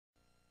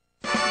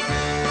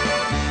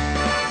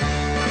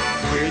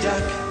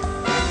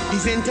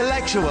He's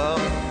intellectual,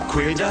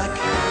 queer duck.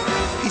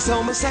 He's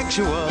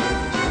homosexual.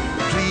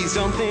 Please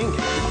don't think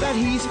that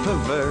he's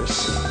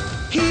perverse.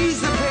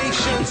 He's the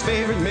patient's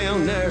favorite male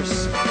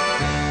nurse.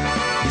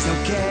 He's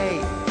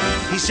okay,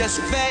 he's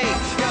just fake,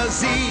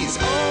 'cause he's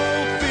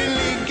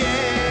openly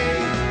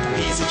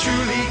gay. He's a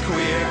truly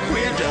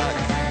queer duck.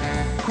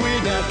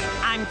 Queer duck.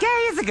 I'm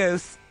gay as a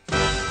goose.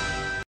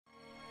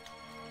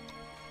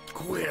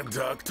 Queer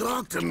duck,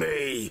 talk to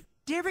me.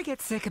 Do you ever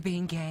get sick of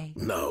being gay?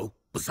 No,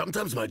 but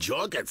sometimes my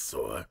jaw gets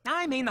sore.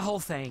 I mean the whole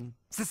thing.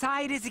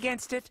 Society's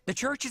against it, the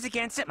church is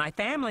against it, my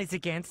family's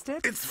against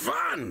it. It's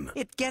fun!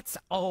 It gets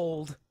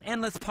old.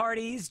 Endless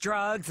parties,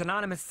 drugs,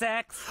 anonymous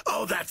sex.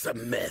 Oh, that's a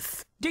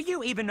myth. Do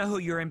you even know who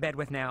you're in bed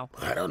with now?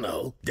 I don't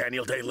know.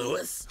 Daniel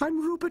Day-Lewis?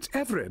 I'm Rupert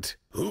Everett.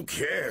 Who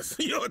cares?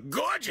 You're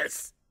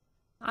gorgeous!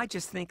 I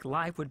just think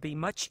life would be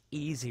much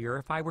easier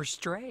if I were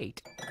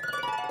straight.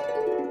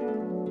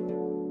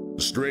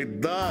 Straight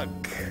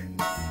Doug.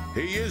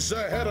 He is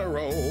a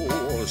hetero,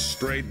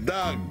 Straight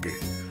Doug.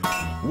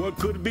 What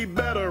could be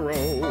better,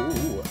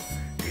 oh?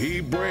 He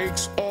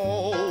breaks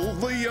all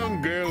the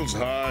young girls'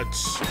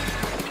 hearts.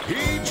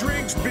 He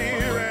drinks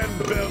beer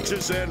and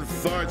belches and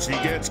farts. He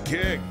gets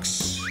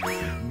kicks,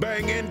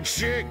 banging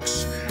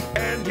chicks,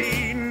 and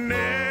he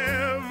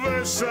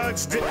never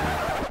sucks dick.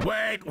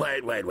 Wait.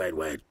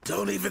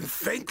 Don't even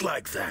think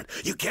like that.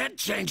 You can't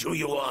change who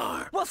you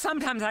are. Well,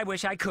 sometimes I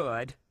wish I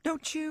could.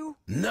 Don't you?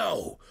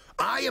 No,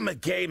 I am a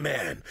gay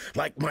man,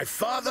 like my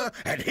father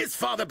and his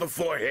father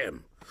before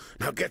him.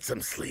 Now get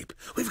some sleep.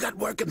 We've got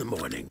work in the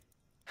morning.